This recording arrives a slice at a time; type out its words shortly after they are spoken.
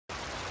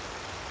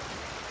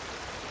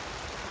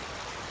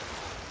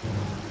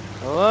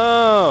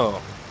Hello.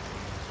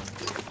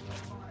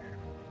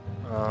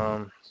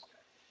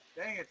 Dang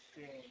it,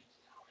 Steam.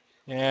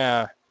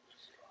 Yeah.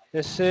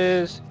 This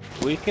is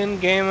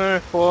Weekend Gamer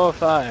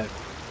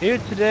 405. Here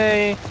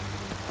today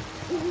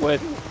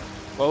with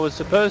what was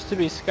supposed to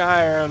be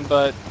Skyrim,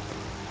 but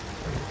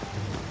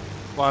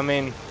well, I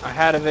mean, I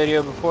had a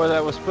video before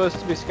that was supposed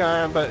to be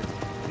Skyrim, but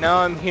now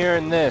I'm here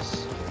in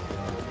this.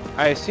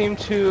 I seem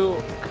to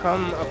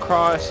come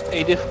across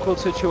a difficult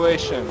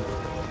situation.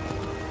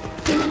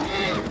 For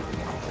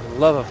the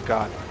love of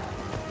God.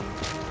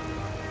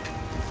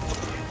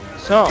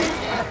 So,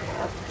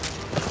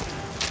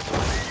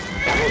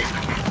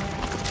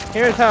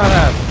 here's how it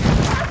happened.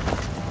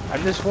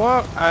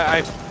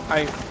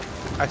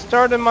 I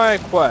started my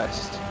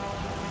quest.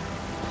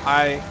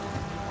 I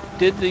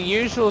did the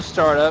usual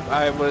startup.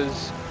 I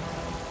was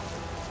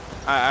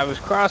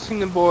crossing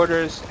the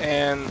borders,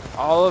 and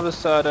all of a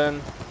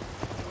sudden,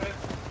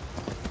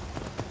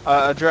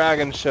 a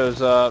dragon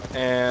shows up,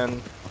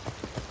 and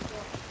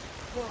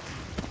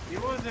He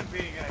wasn't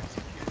being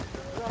executed,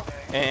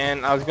 okay?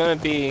 and I was gonna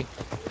be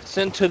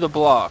sent to the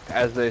block,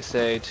 as they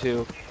say,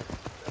 to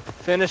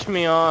finish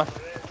me off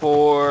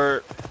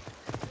for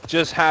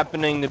just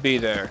happening to be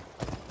there.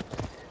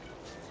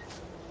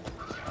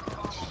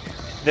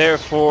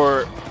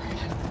 Therefore,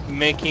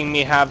 making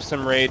me have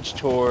some rage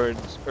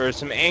towards, or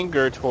some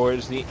anger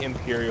towards the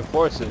Imperial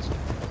forces,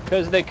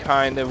 because they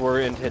kind of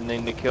were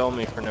intending to kill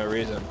me for no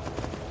reason.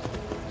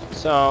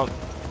 So,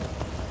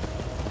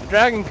 the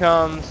dragon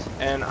comes,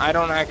 and I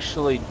don't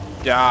actually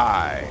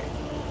die,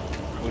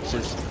 which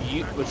is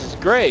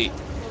great,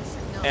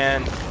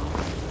 and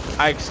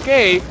I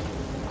escape,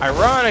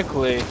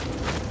 ironically,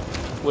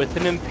 with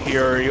an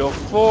Imperial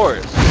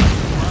force.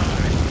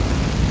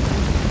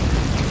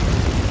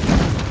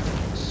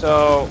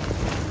 So,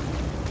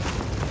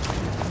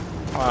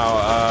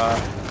 wow,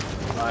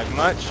 not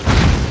much.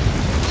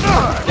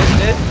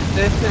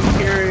 This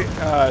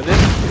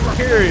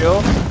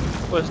Imperial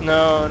was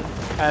known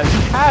as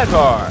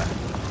Hadvar.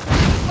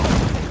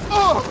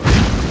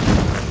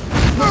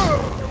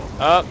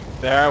 Oh,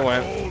 there I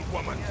went.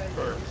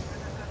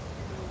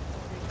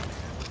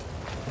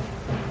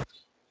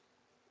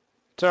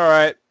 It's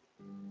alright.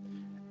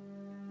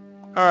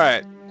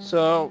 Alright,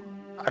 so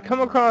I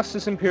come across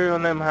this Imperial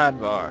named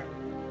Hadvar.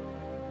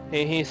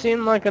 He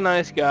seemed like a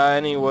nice guy,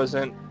 and he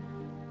wasn't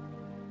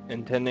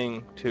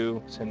intending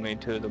to send me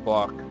to the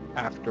block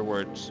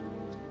afterwards.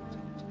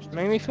 Which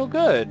made me feel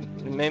good.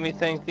 It made me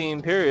think the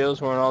Imperials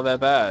weren't all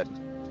that bad.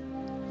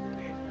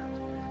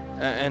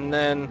 And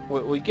then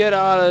we get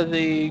out of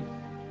the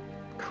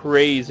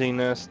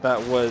craziness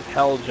that was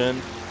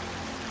Helgen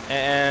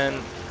and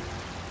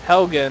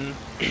Helgen,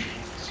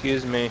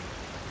 excuse me,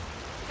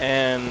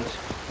 and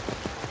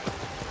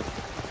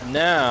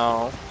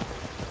now,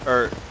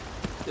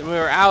 we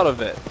were out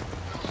of it.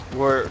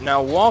 We're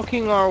now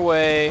walking our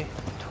way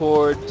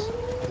towards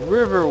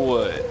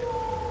Riverwood.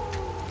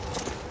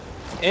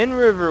 In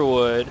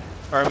Riverwood,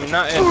 or I mean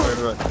not in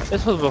Riverwood,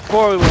 this was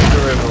before we went to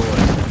Riverwood.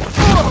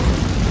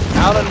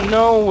 Out of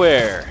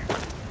nowhere,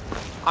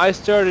 I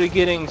started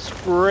getting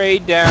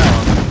sprayed down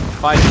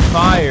by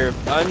fire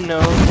of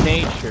unknown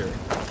nature.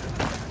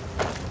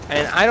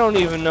 And I don't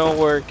even know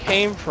where it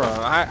came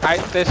from.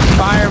 This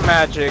fire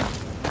magic,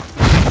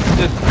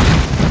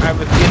 I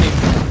was getting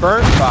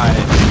burnt by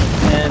it,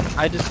 and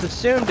I just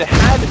assumed it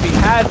had to be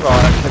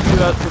Hadvar because who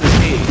else would it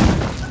be?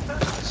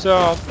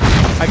 So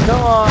I go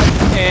on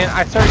and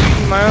I start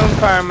using my own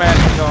fire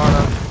magic on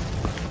him,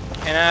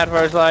 and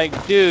Hadvar's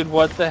like, "Dude,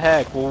 what the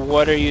heck? Well,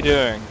 what are you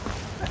doing?"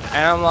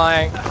 And I'm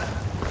like,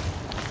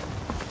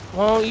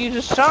 "Well, you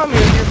just shot me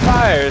with your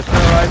fire, so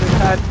I just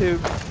had to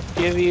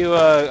give you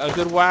a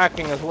good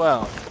whacking as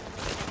well."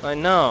 Like,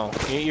 no,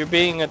 you're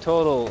being a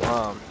total,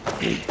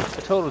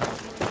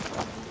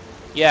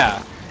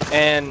 yeah.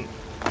 And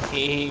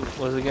he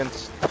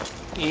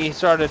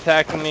started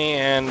attacking me,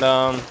 and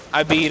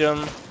I beat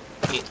him.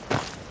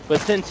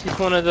 But since he's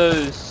one of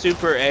those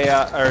super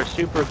AI, or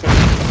super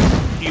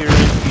computer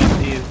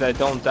species that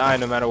don't die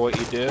no matter what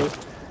you do,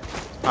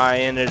 I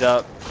ended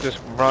up just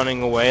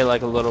running away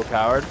like a little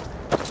coward.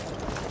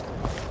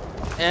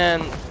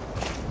 And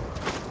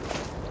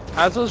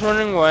as I was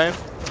running away,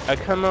 I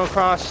come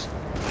across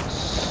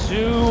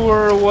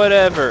Sewerman,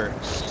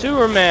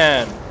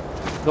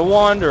 the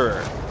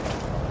Wanderer.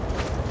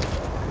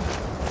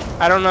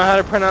 I don't know how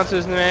to pronounce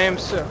his name.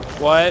 So,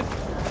 what?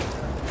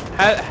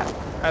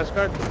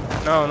 Asgard?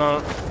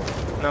 No,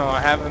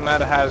 I haven't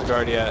met a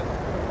Asgard yet.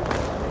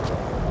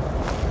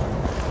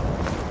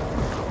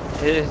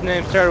 His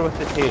name started with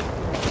a T.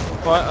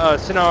 Well,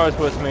 Sinara's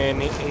with me,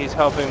 and he's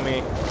helping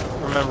me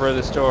remember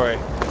the story.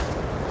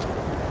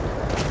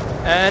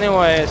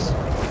 Anyways,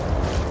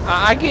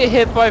 I get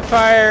hit by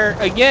fire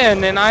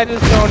again, and I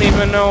just don't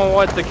even know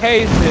what the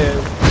case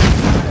is.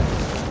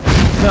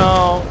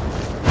 So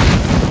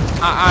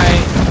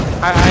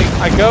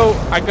I go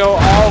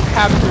all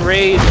Captain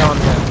Rage on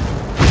him,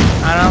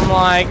 and I'm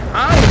like,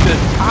 I'm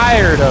just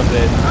tired of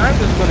it. I'm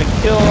just gonna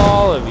kill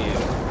all of you.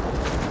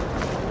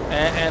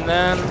 And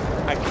then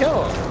I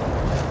kill him.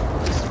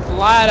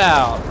 flat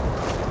out.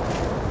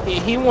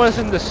 He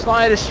wasn't the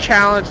slightest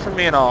challenge for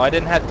me at all. I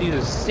didn't have to use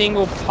a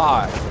single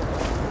pot.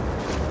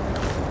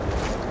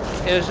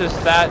 It was just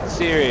that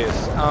serious.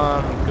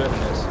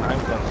 Goodness, I'm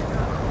gonna...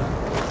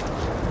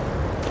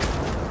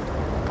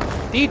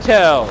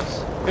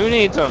 Details! Who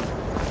needs them?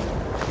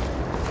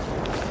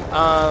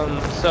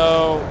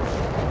 So...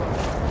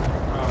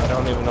 Oh, I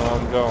don't even know where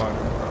I'm going.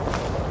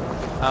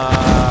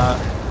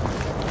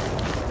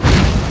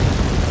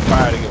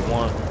 Fire to get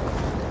one.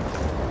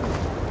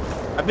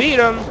 I beat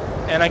him,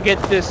 and I get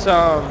this,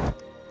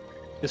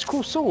 this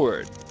cool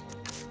sword.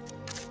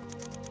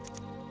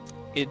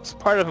 It's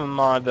part of a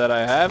mod that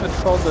I have. It's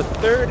called the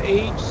Third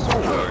Age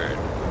Sword.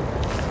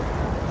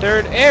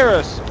 Third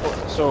Era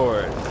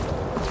Sword.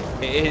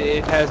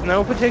 It has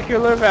no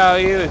particular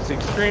value. It's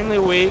extremely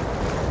weak,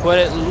 but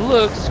it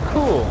looks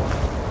cool.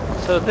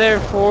 So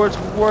therefore, it's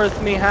worth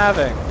me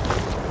having.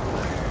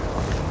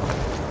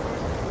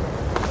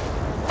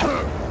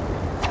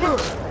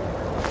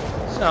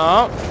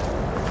 So,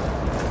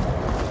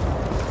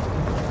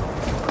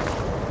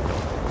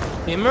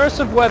 the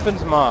Immersive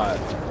Weapons mod.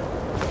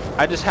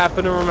 I just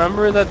happen to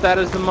remember that that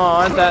is the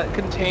mod that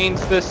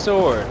contains this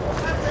sword.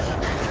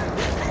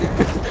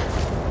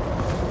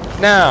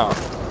 Now,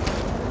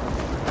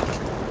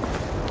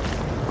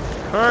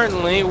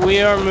 currently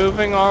we are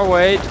moving our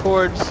way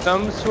towards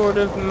some sort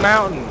of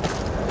mountain.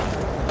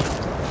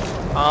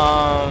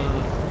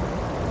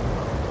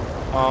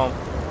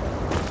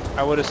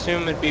 I would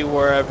assume it'd be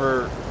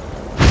wherever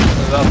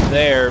is up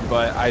there,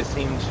 but I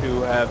seem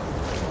to have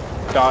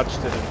dodged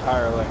it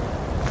entirely.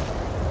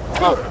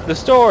 Oh, the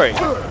story!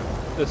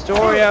 The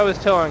story I was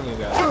telling you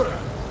guys.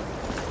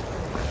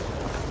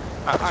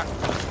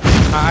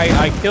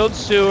 I killed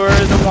Sewer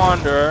the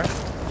Wanderer,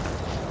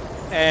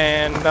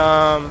 and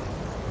I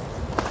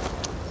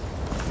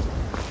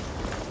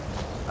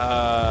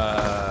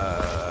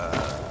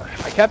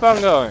kept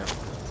on going.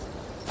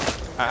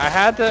 I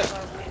had to...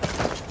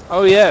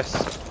 Oh yes.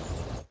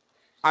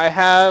 I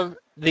have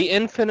the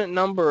infinite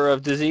number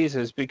of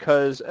diseases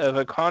because of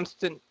a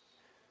constant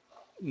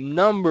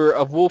number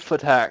of wolf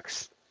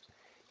attacks.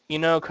 You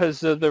know,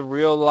 because of the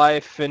real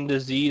life and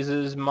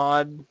diseases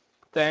mod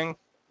thing.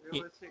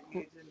 Realistic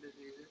needs and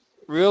diseases.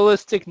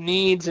 Realistic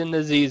needs and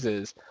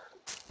diseases.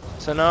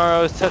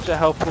 Sonaro is such a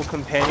helpful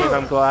companion.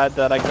 I'm glad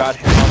that I got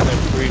him on the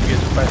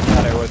previous quest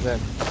that I was in.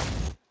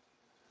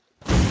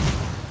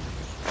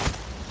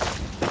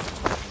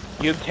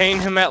 You obtain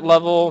him at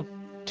level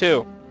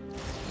 2.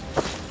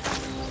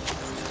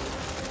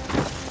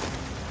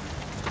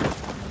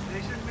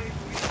 They should make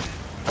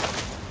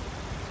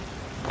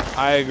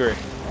I agree.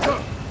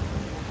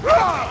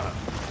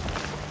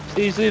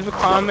 Please leave a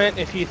comment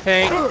if you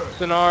think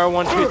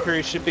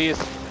Sonara123 should be an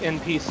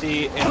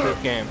NPC in this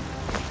game.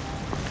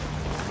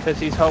 Because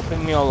he's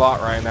helping me a lot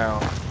right now.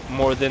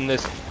 More than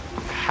this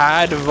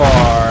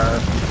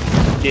Hadvar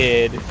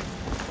did.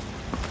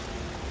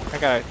 I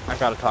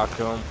gotta talk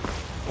to him.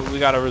 We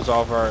gotta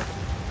resolve our...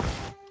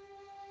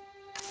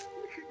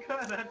 You're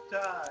gonna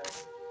die.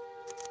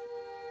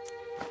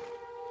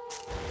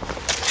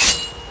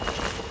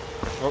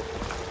 Oh,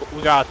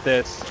 we got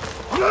this.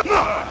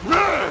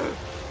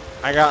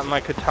 I got my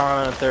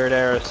katana and Third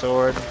Era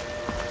sword.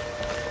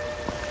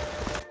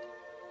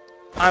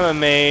 I'm a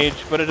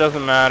mage, but it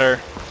doesn't matter.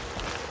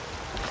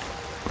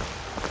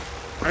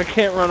 I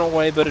can't run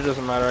away, but it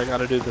doesn't matter. I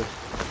gotta do this.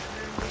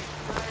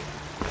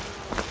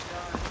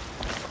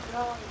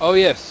 Oh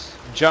yes,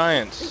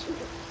 giants.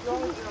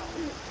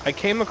 I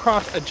came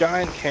across a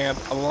giant camp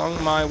along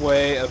my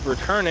way of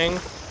returning.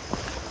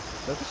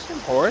 Is that the same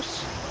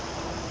horse?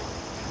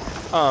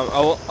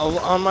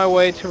 On my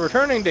way to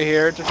returning to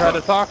here to try to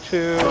talk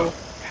to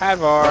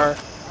Hadvar.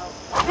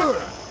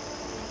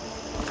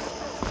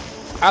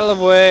 Out of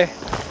the way.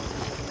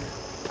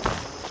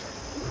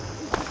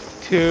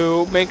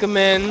 To make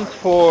amends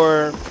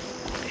for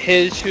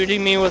his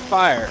shooting me with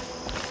fire.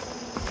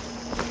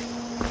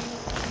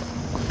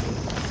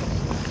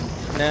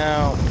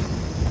 Now,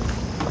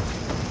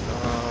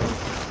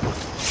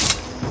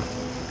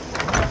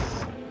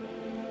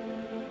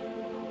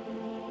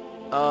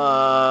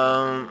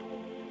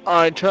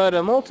 I tried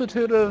a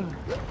multitude of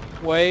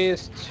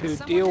ways to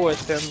deal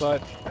with him,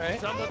 but right?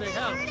 Somebody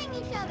help.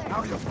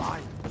 Now you're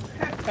fine.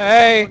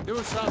 Hey,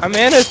 I'm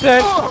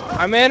innocent.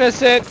 I'm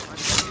innocent.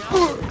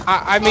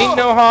 I mean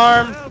no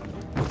harm.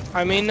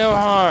 I mean no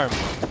harm.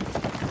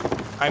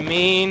 I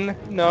mean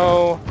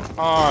no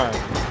harm.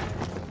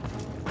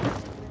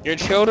 Your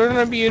children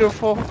are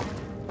beautiful,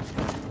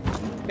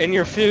 and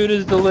your food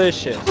is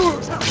delicious.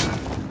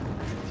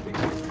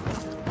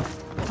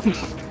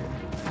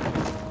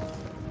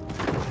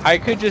 I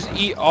could just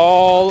eat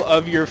all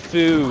of your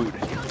food.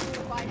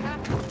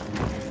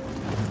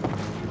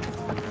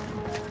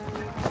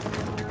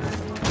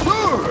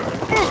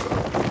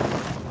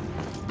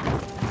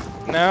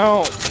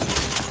 Now,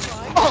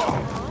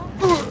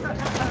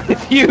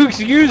 if you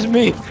excuse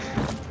me.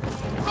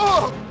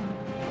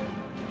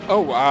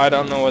 Oh, I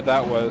don't know what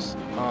that was.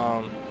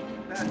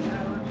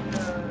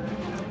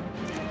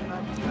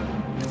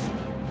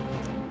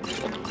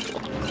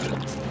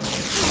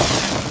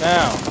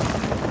 Now,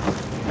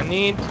 I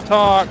need to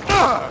talk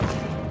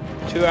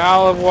to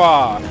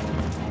Alavois.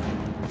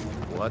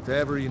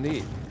 Whatever you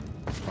need.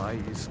 My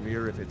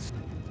smear if it's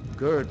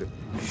good.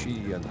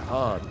 She and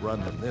Hod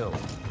run the mill.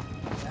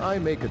 I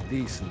make a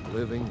decent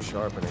living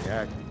sharpening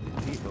axe.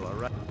 People are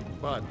right.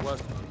 But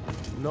what?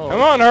 No.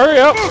 Come on, hurry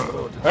up!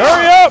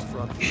 Hurry up!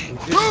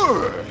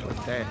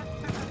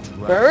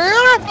 Hurry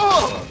up!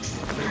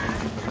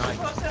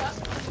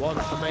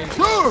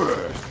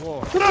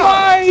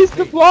 Supplies!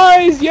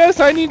 Supplies! Yes,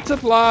 I need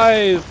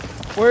supplies!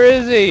 Where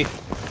is he?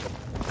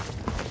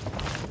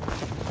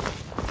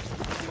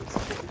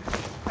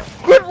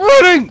 Quit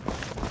running!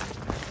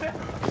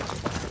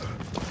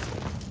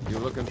 You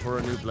looking for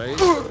a new blade?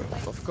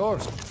 Of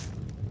course.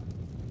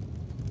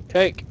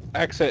 Take.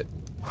 Exit.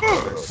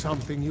 There's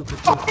something you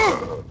could do.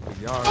 The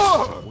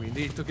Jarl. We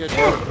need to get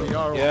rid of the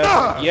Jarl.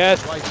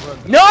 Yes. Right.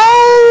 No!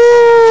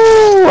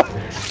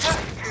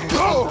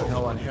 No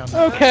one here.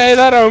 Okay,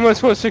 that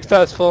almost was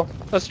successful.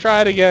 Let's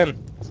try it again.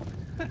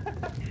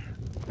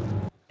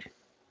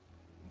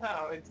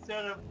 No,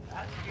 instead of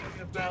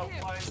asking about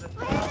why the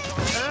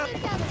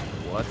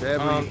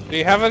Whatever. Do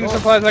you have any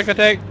supplies I could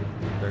take?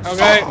 There's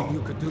Okay. something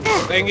you could do.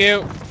 Thank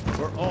you.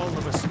 For all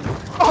of us.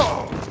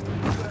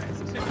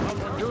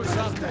 Do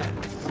something.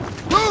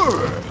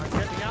 I'm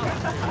getting out of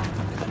here.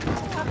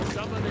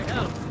 Somebody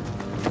help.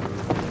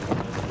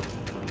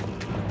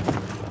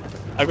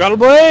 I've got a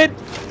blade!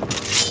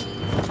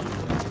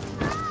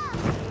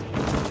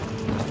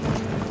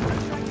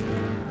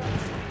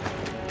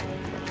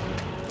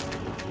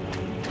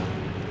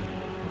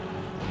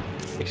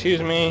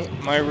 Excuse me,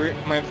 my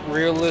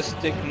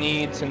realistic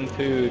needs and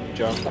food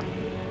jump.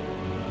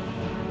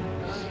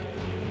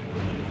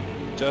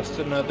 Just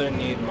another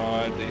need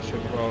mod. They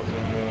should also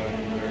know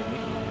where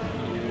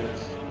he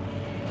is.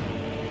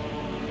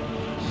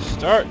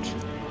 Start.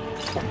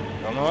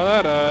 Don't know what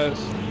that does.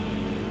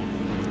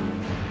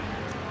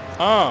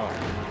 Oh.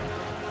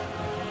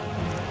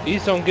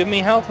 These don't give me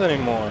health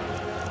anymore.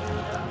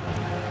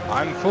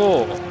 I'm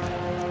full.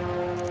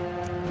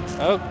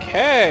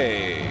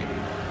 Okay.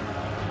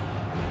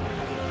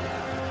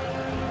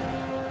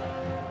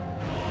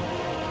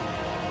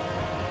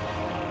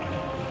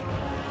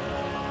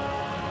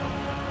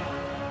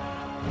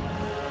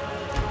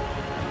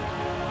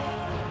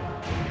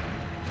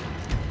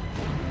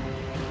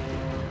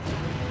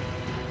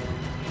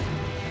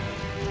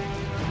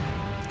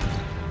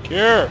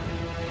 Here.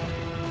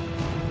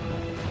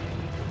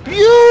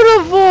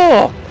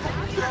 Beautiful!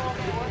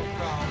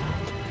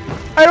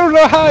 I don't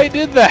know how I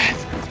did that,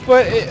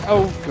 but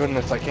oh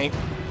goodness, I can't.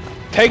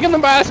 Taking the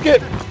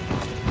basket!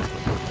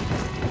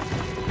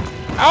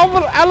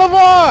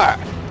 Alvar!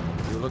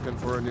 You looking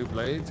for a new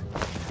blade?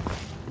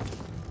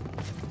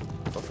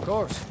 Of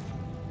course.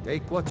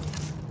 Take what?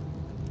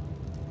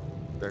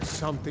 There's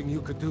something you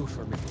could do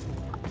for me.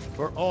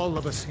 For all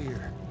of us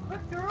here.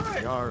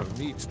 Jarl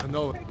needs to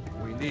know it.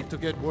 We need to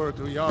get word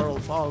to Jarl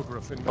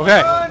Balgruff and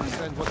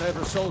send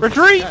whatever soldiers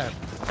Retreat! we have.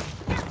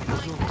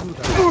 We'll do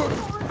that.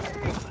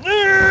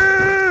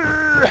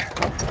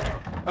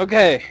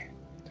 Okay.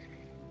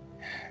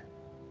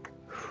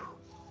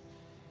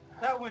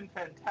 That went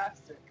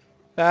fantastic.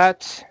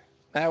 That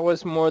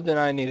was more than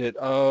I needed.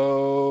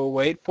 Oh,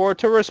 wait for it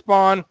to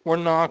respawn. We're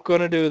not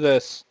gonna do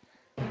this.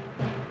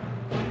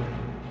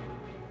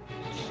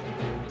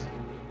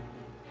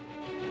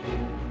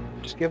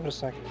 Just give it a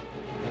second.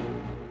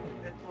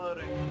 It's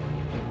loading.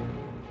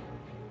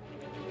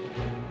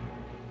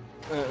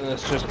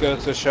 This just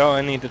goes to show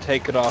I need to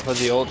take it off of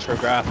the ultra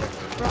graphic.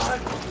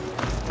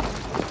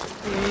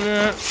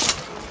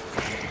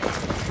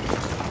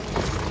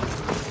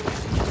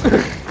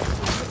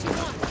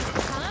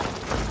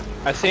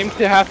 I seem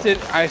to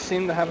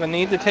have a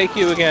need to take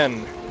you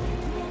again.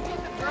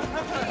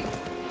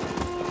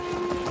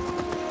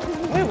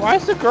 Wait, why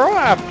is the girl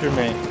after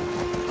me?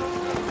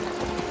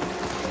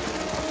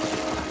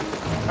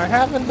 I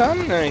haven't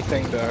done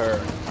anything to her.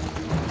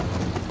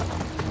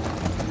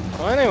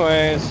 Well,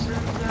 anyways.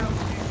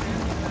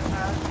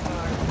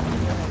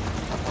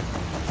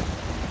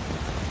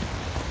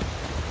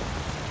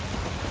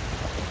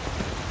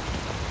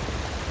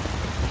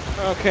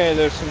 Okay,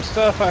 there's some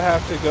stuff I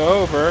have to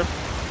go over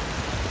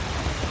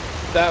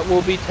that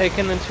will be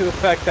taken into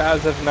effect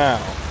as of now.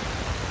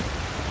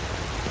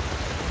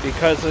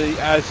 Because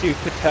as you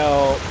could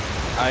tell,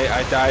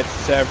 I died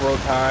several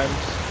times.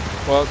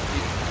 Well,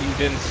 you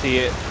didn't see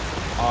it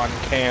on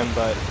cam,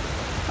 but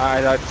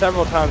I died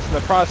several times in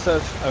the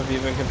process of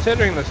even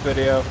considering this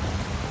video.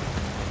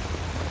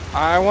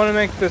 I want to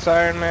make this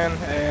Iron Man,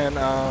 and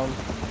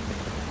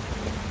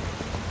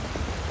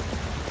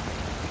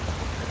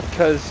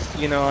because,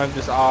 you know, I'm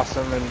just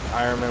awesome and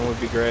Iron Man would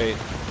be great.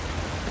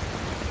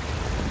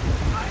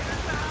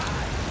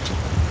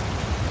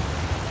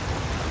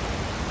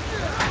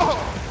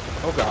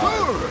 Oh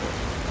god.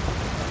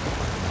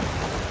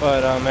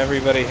 But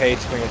everybody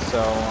hates me,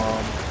 so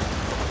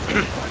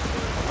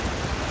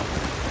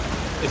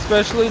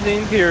especially the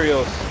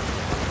Imperials.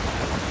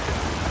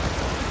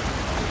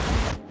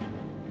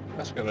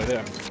 That's a good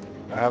idea.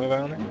 I have a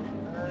bounty?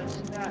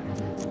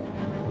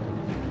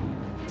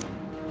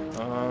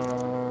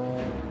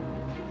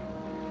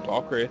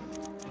 Valkyrie.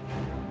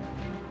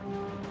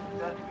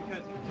 That's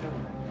because you killed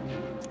him.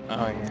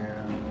 Oh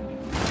yeah.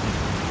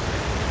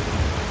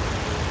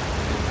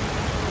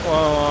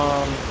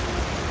 Well,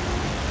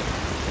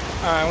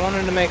 I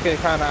wanted to make it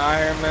kind of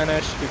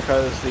Ironman-ish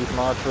because these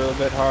mods were a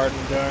bit hard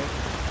in doing.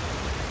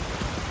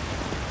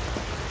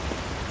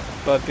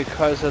 But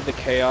because of the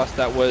chaos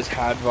that was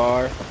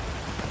Hadvar,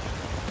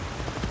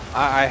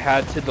 I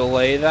had to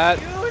delay that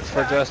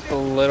for just a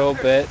little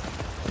bit.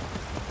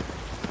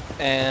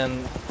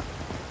 And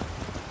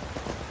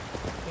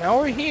now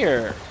we're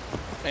here.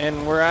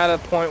 And we're at a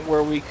point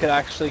where we could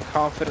actually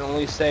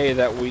confidently say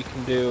that we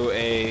can do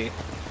a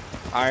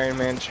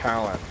Ironman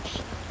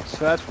challenge.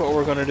 So that's what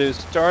we're going to do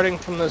starting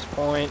from this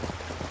point.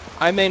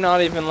 I may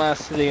not even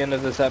last to the end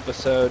of this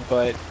episode,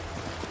 but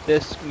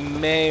this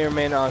may or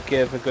may not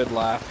give a good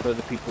laugh for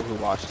the people who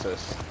watch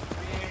this.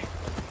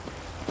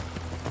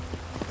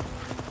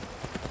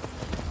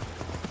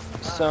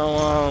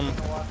 So,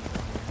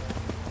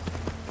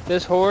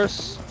 this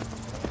horse,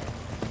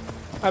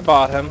 I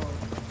bought him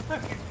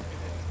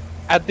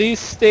at these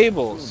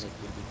stables.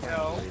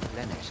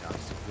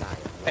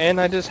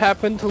 And I just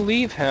happened to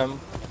leave him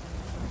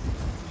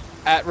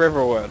at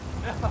Riverwood.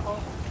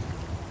 No.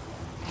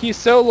 He's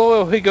so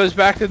loyal, he goes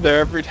back to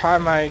there every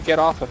time I get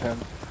off of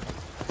him.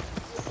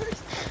 You're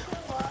such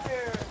a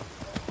liar.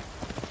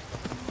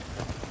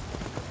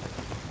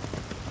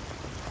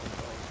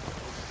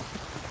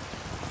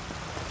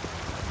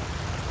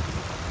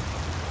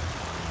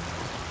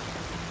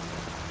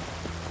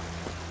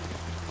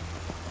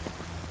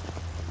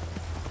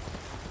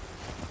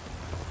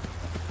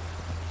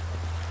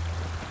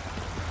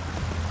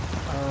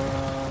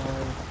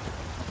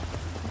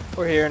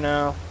 We're here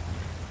now.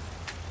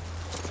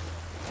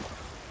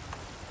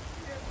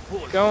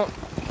 Don't.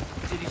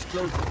 City's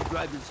closed with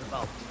dragons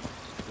about.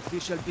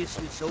 Official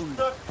business only.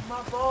 Took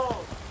my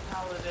balls,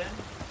 Paladin.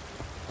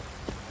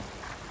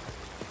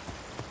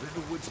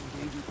 Riverwood's in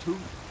danger too.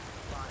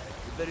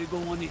 You better go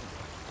on in.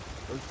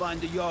 We'll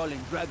find the Jarl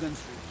in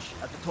Dragon's Reach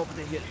at the top of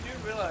the hill. You do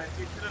realize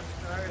you could have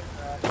started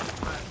that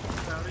by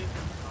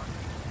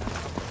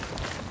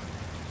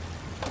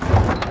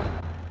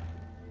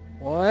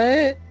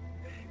What?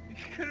 You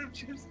could have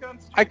just gone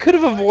straight I could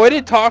have to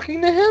avoided Whiterun.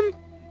 talking to him?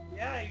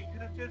 Yeah, you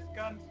could have just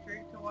gone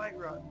straight to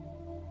Whiterun.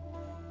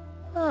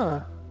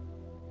 Huh.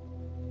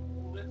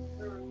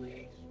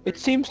 Literally. It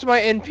seems my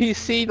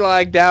NPC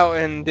lagged out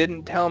and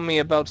didn't tell me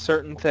about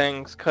certain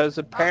things, because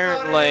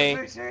apparently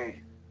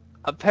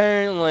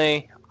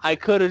I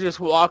could have just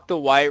walked the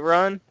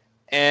Whiterun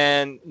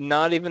and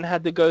not even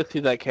had to go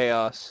through that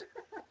chaos.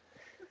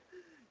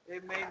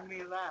 It made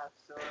me laugh,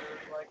 so it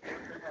was like,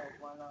 what the hell,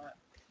 why not?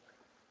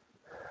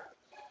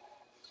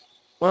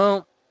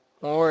 Well,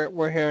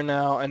 we're here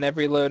now, and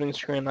every loading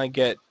screen I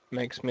get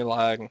makes me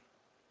lag.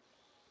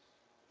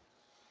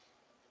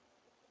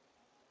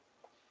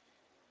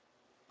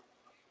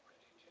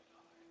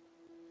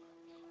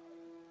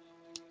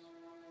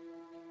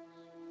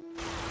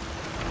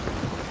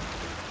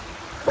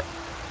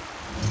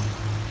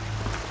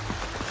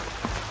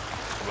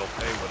 We'll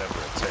pay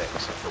whatever it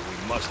takes, but we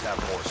must have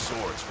more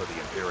swords for the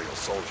Imperial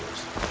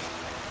soldiers.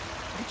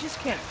 I just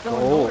can't fill an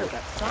Gold. order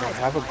that I size. don't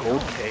have a on my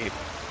gold own. cape.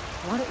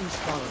 Why don't you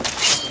swallow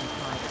this in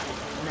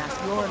private and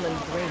ask Lorland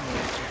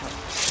Graymore to help?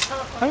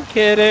 I'm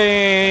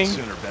kidding.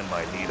 Sooner bend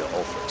my knee to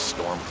Ulfric's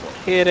Stormcloak.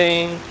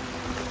 Kidding.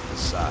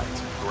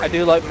 Besides, I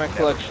do like my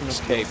collection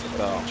of capes,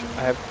 though.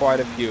 I have quite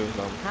a few of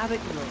them. Have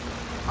it your way.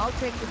 I'll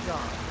take the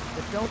job,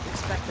 but don't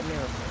expect a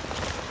miracle.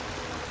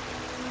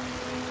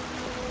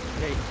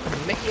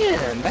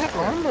 Man, that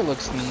armor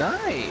looks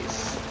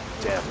nice.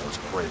 Damn those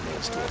gray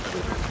mans to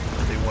oblivion.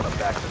 If they want to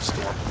back their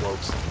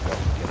Stormcloaks, they'll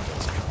get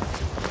what's coming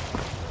to them.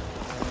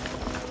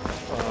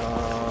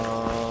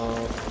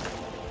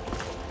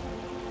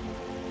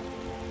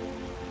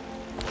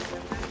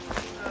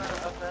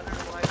 A better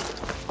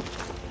life.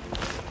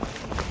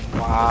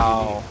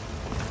 Wow.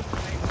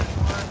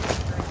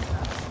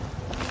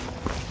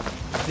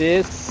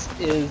 This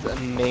is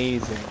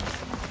amazing.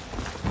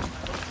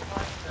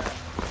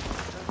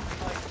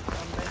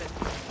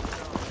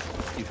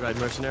 You tried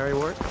mercenary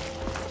work?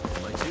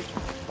 Might suit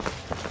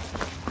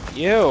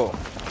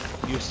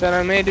You said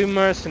I may do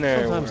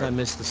mercenary Sometimes work. I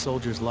miss the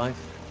soldier's life.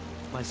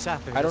 My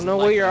sapphire I don't doesn't know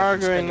like what you're that I've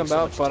been arguing spending so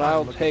about, much but time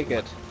I'll looking take for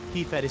it.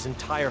 He fed his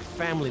entire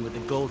family with the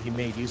gold he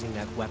made using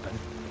that weapon.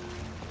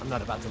 I'm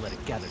not about to let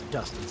it gather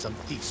dust in some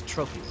thief's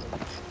trophy room.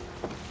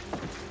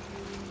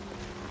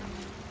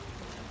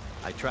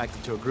 I tracked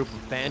it to a group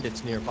of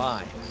bandits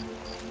nearby,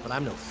 but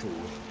I'm no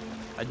fool.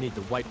 I'd need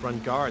the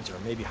Whiterun guards or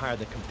maybe hire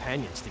the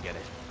companions to get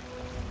it.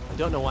 I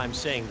don't know why I'm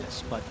saying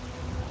this, but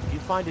if you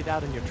find it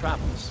out in your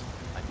travels,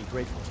 I'd be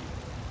grateful to you.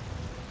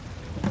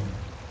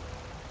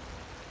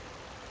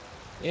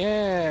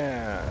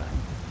 Yeah.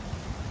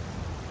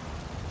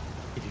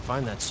 If you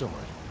find that sword,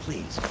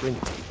 please bring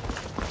it to me.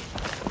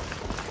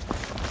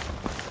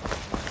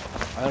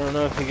 I don't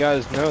know if you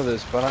guys know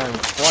this, but I'm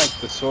quite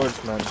the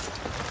swordsman.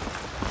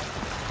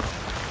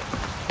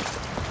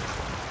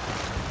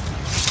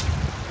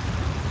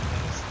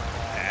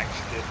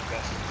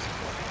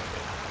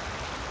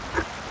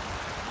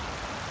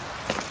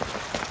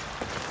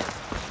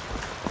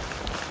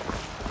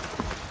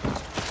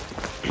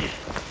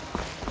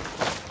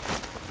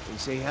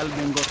 say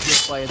Helgen got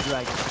hit by a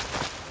dragon.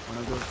 One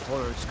of those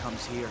horrors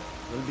comes here.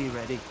 We'll be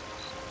ready.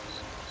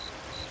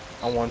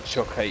 I want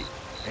your cape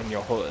and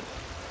your hood.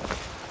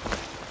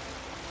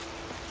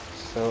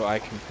 So I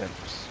can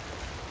fence.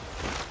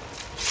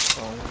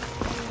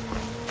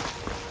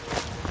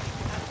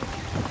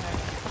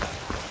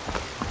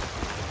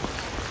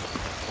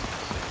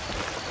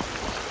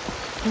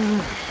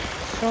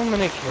 So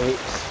many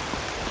capes.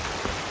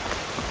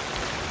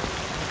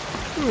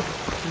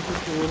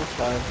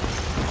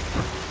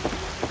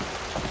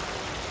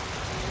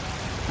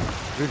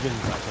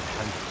 Dragons I can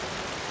handle.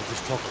 But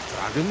this talk of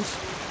dragons?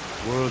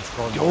 World's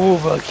gone.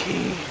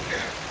 Dovahkiin.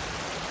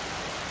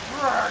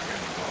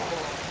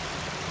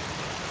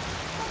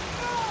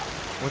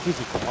 What is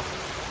it, Doc?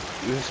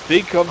 You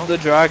speak of the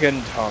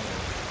dragon tongue.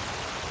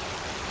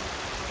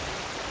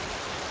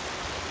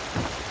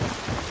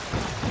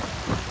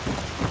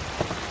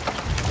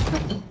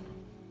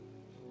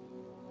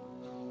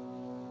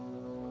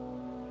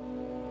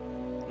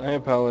 I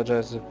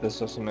apologize if this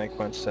doesn't make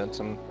much sense.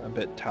 I'm a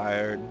bit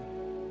tired.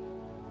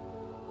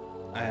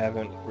 I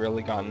haven't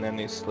really gotten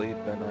any sleep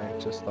and I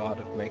just thought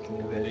of making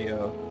a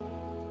video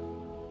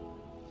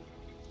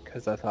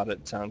because I thought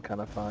it'd sound kind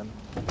of fun.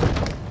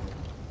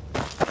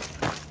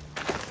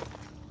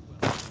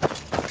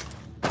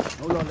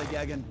 No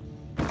lollygagging.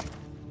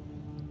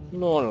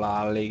 No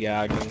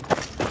lollygagging.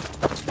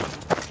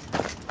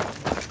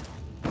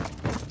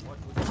 What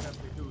would you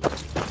have me do?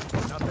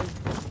 Nothing?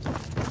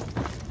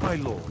 My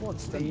lord.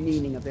 What's the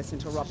meaning of this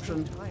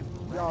interruption?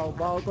 Jarl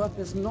Balgruuf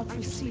is not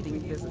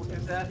receiving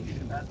visitors.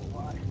 That's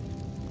why.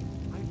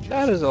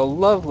 That is a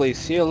lovely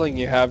ceiling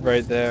you have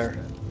right there.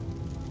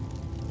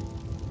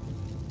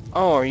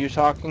 Oh, are you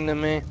talking to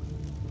me?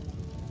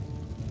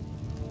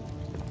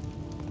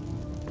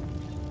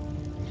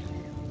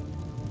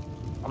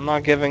 I'm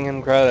not giving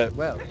him credit.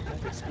 Well,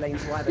 that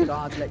explains why the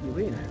guards let you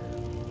in.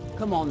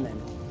 Come on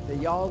then. The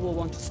Jarl will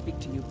want to speak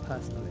to you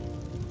personally.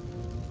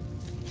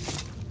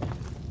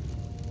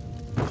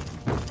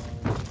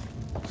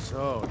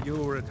 So, you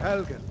were at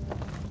Helgen.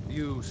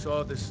 You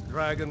saw this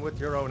dragon with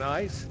your own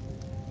eyes?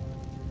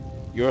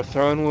 Your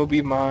throne will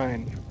be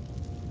mine.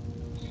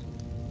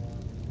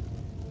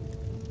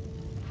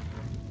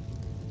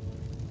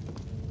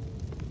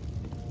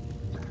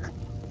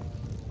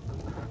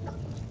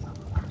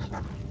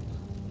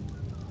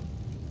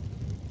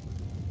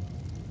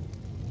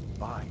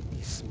 By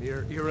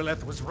Ysmir,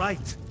 Irileth was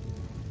right.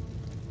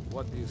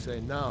 What do you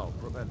say now,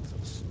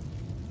 Proventus?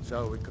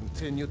 Shall we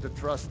continue to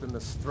trust in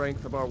the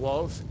strength of our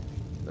walls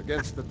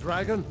against the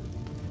dragon?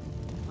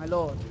 My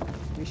lord,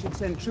 we should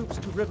send troops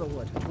to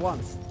Riverwood at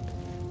once.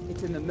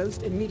 It's in the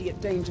most immediate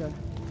danger.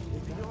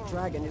 If that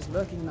dragon is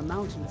lurking in the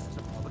mountains. It's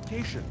a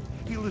provocation.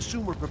 He'll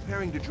assume we're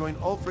preparing to join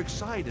Ulfric's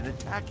side and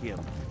attack him.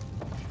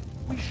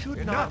 We should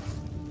Enough!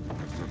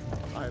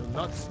 I'll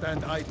not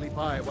stand idly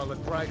by while the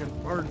dragon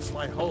burns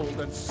my hold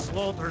and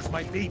slaughters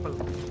my people.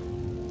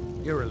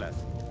 Irileth,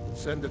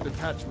 send a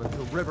detachment to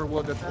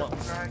Riverwood at That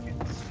once. dragon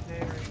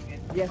staring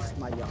into Yes,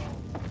 my my Jarl.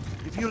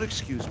 If you'll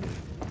excuse me,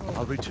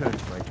 I'll return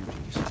to my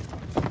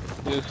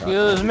duties.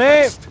 Excuse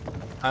me?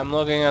 I'm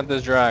looking at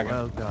this dragon.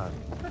 Well done.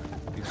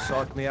 You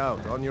sought me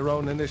out on your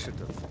own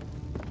initiative.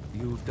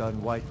 You've done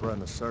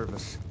Whiterun a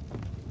service.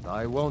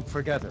 I won't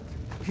forget it.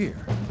 Here,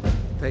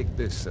 take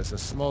this as a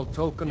small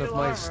token of Steel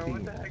my armor, esteem.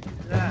 what the heck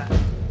is that?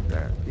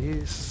 There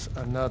is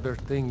another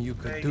thing you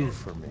could do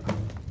for me.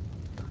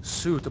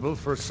 Suitable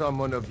for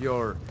someone of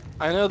your...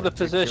 I know the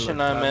particular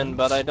position I'm in,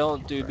 but I talents,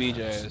 don't do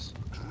perhaps. BJs.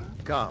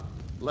 Come,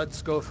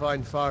 let's go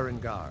find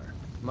Farengar,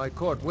 my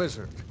court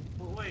wizard.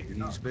 Well, wait,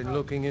 He's been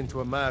looking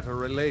into a matter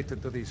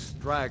related to these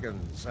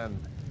dragons and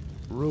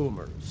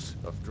rumors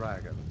of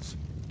dragons.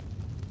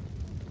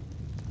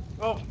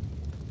 Oh.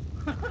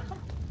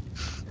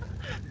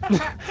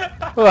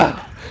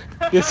 Well,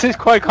 this is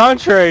quite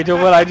contrary to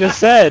what I just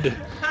said.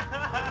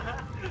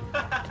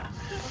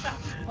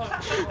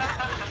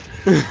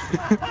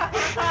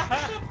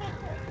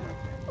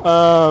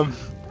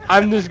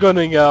 I'm just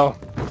gonna go.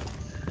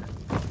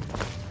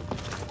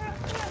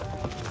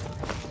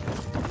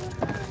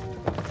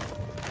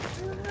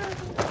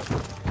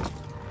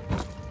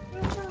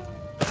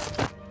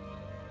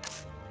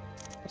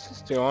 What's this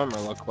steel armor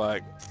look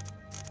like?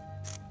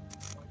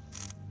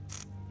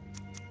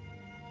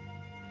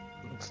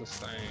 It's the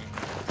same.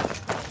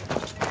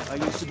 I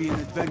used to be an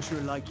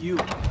adventurer like you.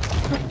 The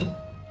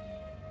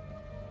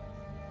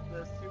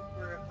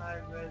super high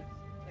res.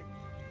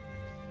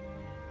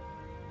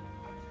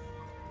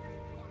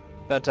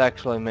 That's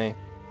actually me.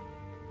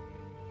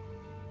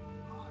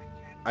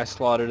 I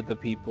slaughtered the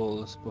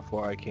peoples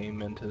before I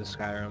came into the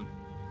Skyrim.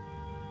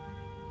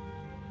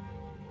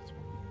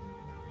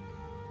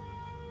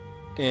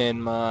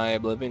 In my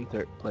Oblivion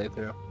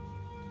playthrough.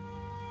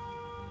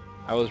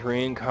 I was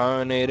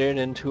reincarnated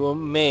into a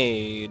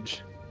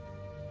mage.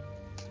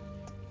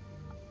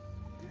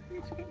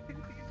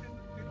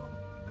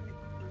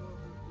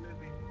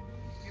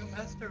 You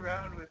messed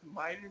around with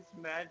Midas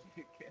magic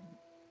and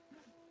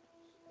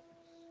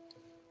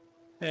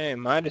Hey,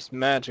 Midas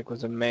magic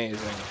was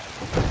amazing.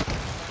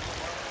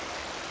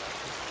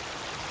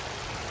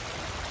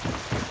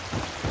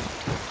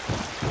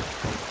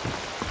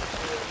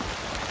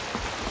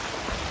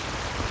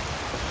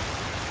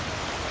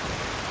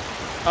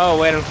 Oh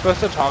wait, I'm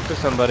supposed to talk to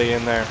somebody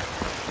in there.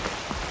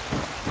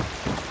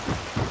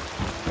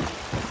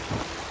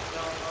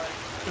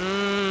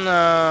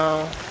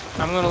 No.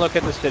 I'm gonna look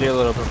at the city a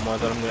little bit more,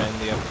 then I'm gonna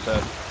end the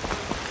episode.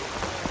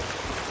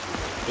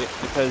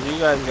 Because you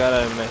guys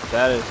gotta admit,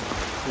 that is a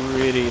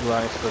pretty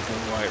nice looking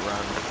white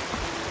run.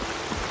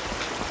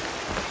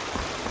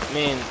 I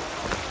mean,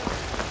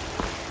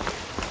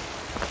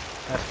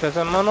 that's because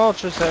I'm on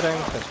ultra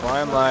settings, that's why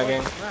I'm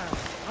lagging.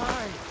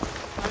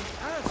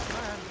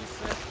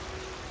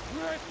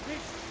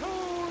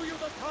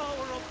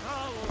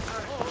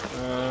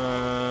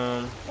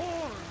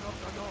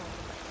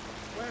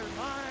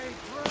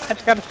 I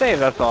just gotta save,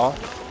 that's all.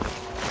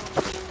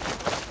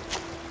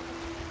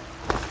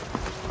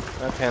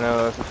 Okay,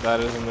 no, that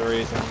isn't the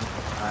reason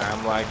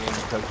I'm lagging,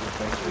 because the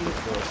thing's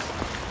ridiculous.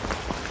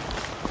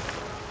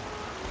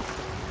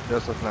 It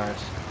does look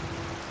nice.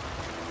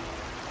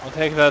 I'll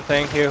take that,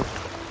 thank you.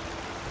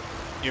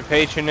 Your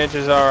patronage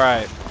is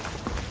alright.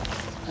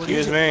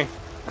 Excuse me.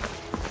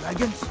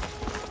 Dragons?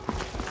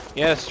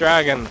 Yes,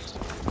 dragons.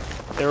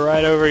 They're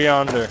right over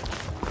yonder.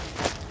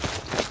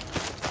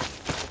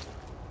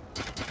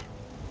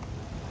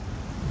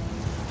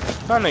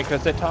 Funny,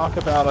 because they talk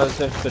about as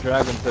if the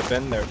dragons have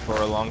been there for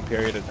a long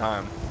period of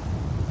time.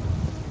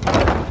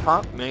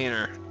 Top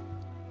Manor.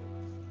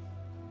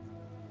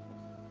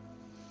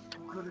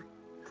 I'm gonna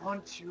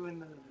punch you in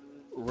the...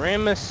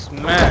 Ramus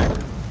Smack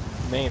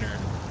Manor.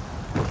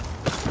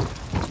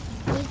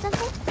 Need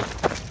something?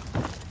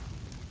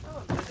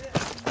 Oh, did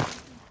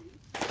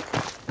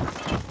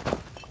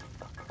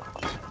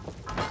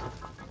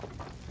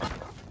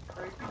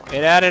it?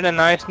 It added a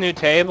nice new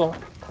table.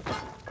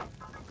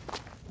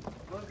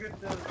 Look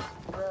at those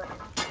wrecks.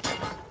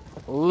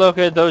 Look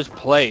at those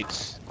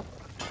plates.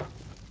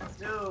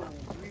 Still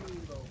really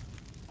low.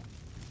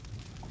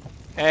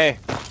 Hey.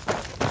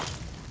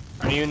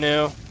 Are you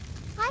new?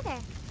 Hi there.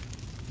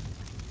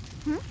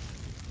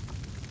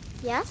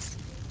 Yes?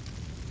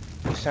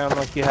 You sound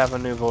like you have a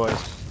new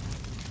voice.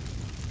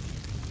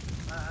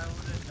 I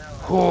wouldn't know.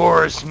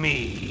 Horse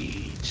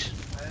meat.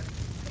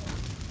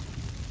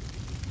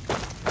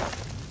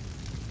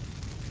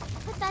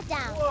 Put that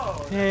down.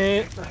 Whoa!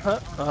 Hey,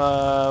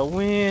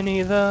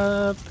 Winnie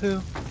the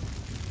Pooh.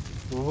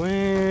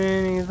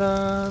 Winnie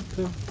the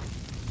Pooh.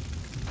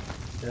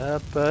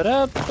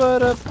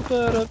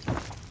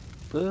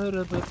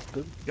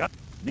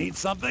 Need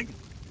something?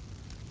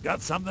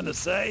 Got something to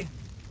say?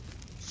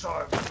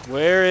 Sorry.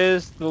 Where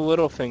is the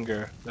little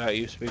finger that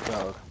you speak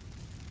of?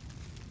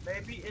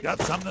 Maybe it's...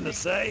 Got something to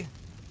say?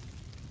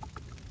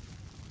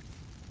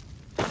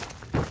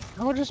 That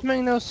would just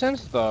make no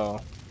sense though.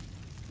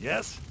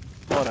 Yes?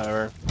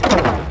 Whatever.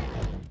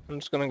 I'm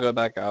just gonna go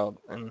back out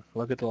and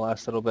look at the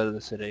last little bit of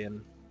the city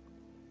and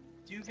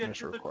Do you get finish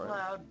to the recording.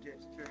 cloud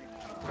district?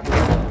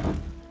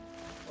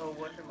 Oh,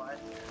 what am I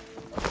saying?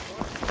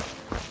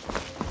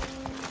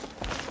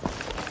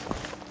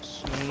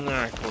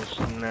 Snackle,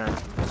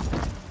 snack.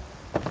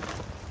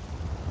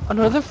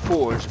 Another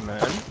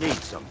forgeman. Need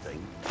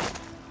something?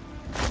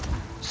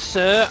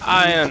 Sir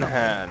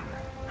Ironhand,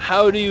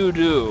 how do you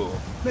do?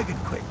 Make it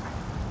quick.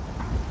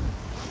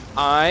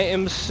 I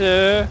am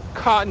Sir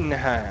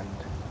Cottonhand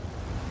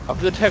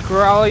of the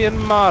Tegralian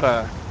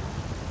Mata.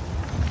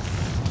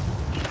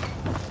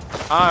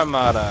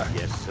 Armada.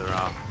 Yes,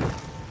 sirrah.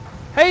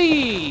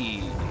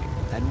 Hey!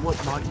 And what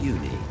might you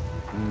need?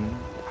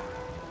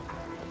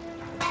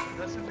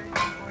 Doesn't make me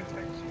more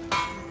texture.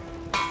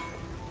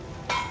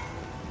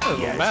 That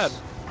wasn't bad.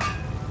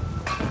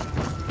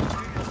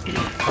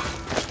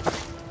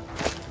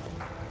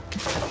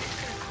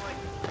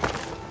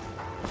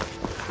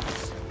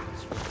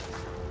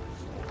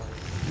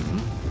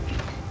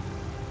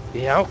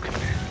 The alchemist.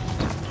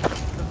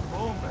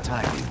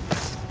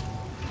 Tidings.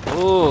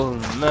 Full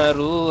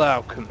metal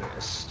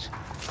alchemist.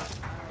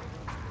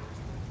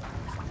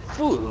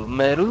 Full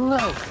metal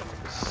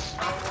alchemist.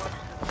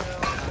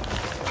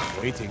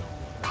 Waiting.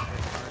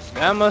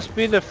 That must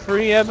be the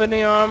free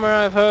ebony armor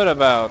I've heard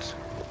about.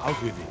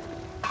 Out with it.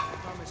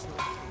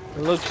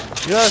 It looks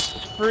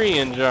just free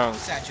in junk.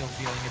 Satchel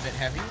feeling a bit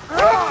heavy.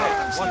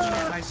 Hey, watch it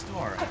at my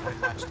store. I put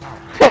much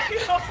time.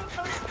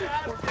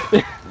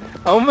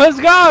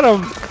 Almost got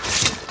him!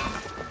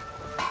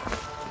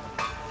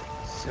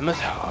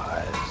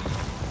 Scimitars.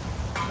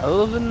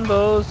 Elven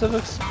bows of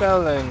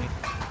expelling.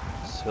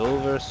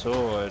 Silver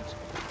swords.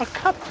 A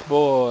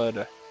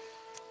cupboard.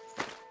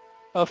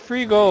 A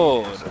free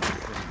gold.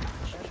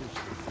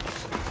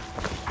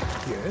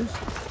 Yes?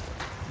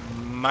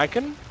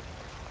 Myken?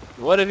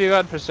 What have you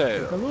got for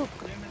sale? Take a look.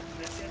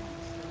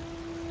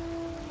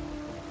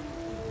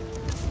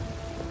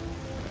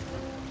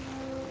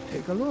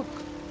 Take a look.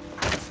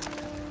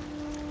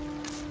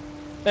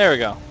 There we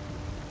go.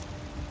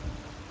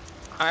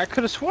 I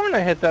could have sworn I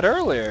hit that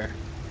earlier.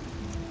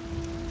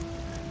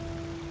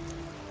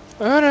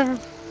 Whatever.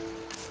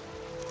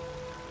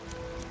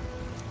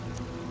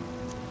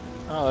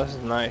 Oh, this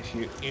is nice.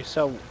 You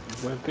sell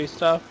wimpy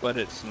stuff, but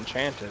it's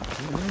enchanted.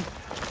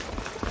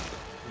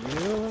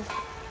 You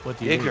What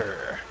do you need?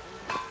 digger.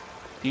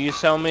 Do you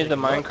sell me Take the a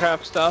look.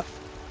 Minecraft stuff?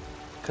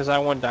 Because I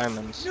want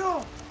diamonds.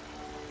 No!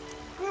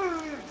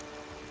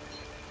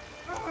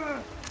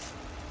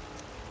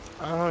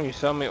 Oh, you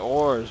sell me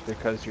ores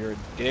because you're a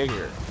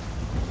digger.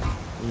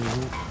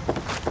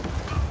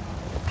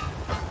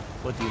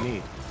 What do you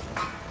need?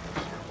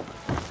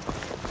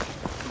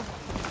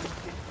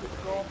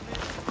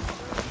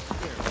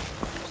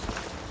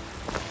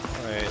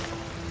 Right.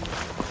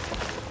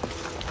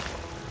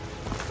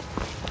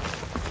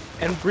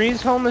 And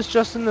Breeze Home is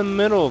just in the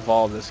middle of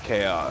all this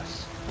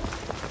chaos.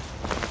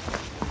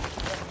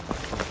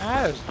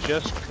 That is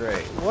just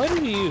great. What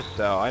do you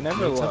sell? I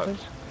never Need looked.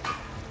 something?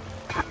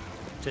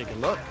 Take a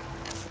look.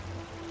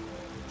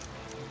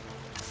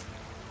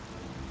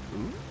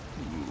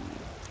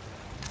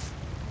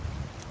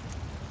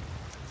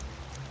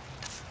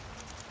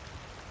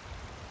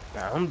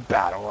 Found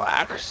battle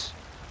axe.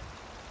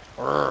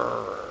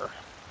 Urgh.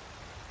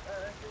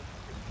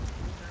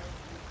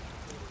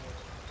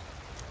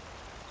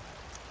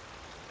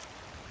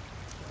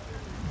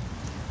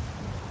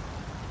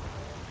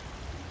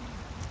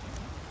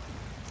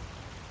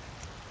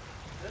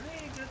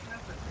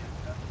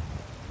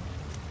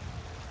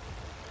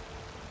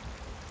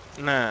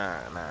 Nah.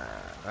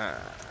 Nah.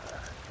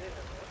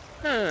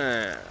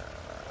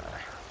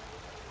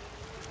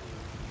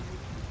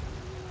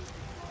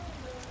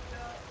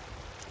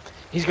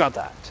 He's got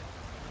that.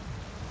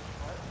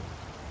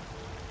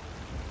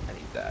 I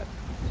need that.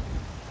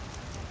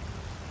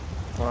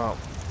 Well,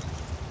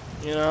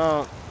 you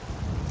know.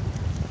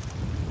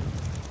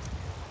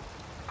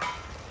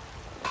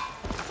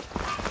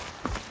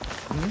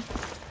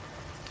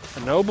 A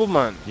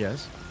nobleman.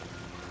 Yes.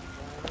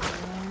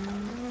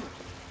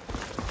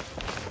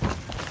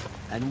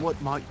 And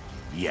what might...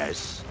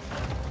 Yes.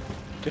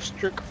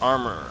 District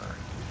armor.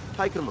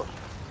 Take a look.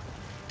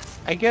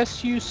 I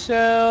guess you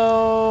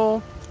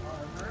sell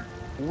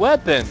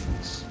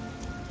weapons.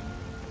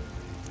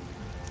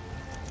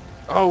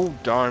 Oh,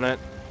 darn it.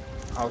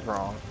 I was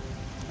wrong.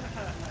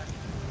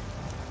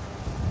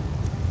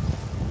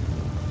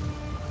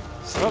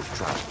 Safe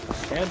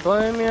travels. Can't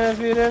blame you if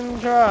you didn't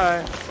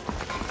try.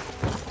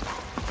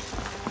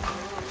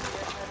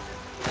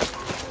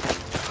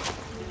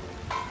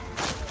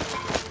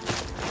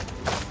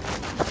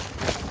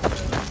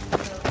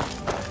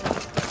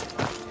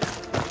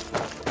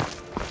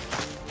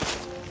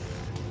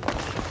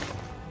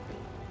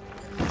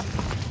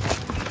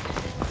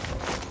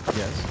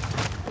 Yes.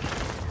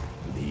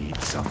 Need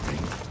something.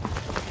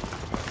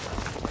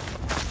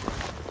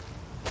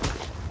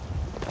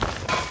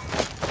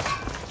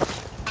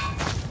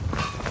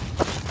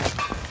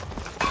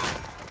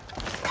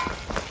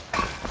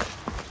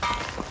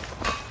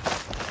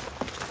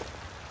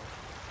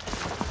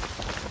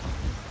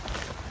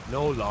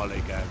 No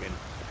lollygagging.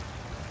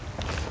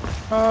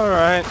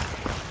 Alright.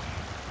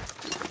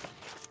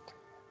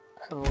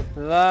 And with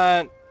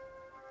that,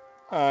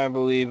 I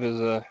believe is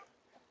a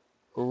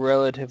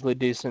relatively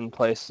decent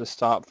place to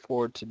stop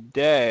for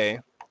today.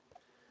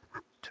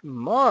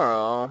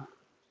 Tomorrow,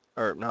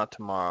 or not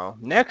tomorrow,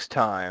 next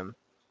time,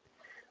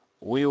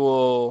 we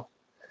will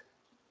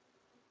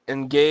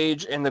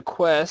engage in the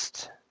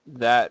quest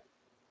that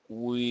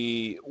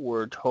we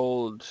were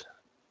told,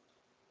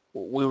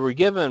 we were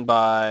given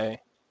by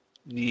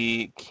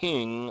the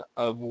King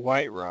of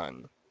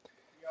Whiterun.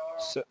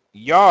 So,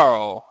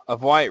 Jarl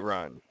of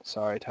Whiterun.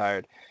 Sorry,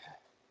 tired.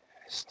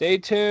 Stay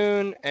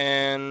tuned,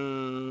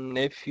 and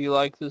if you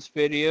like this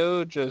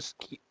video, just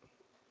keep,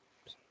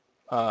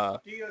 Do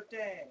your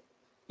thing.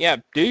 yeah,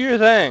 do your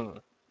thing.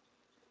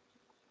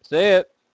 See it.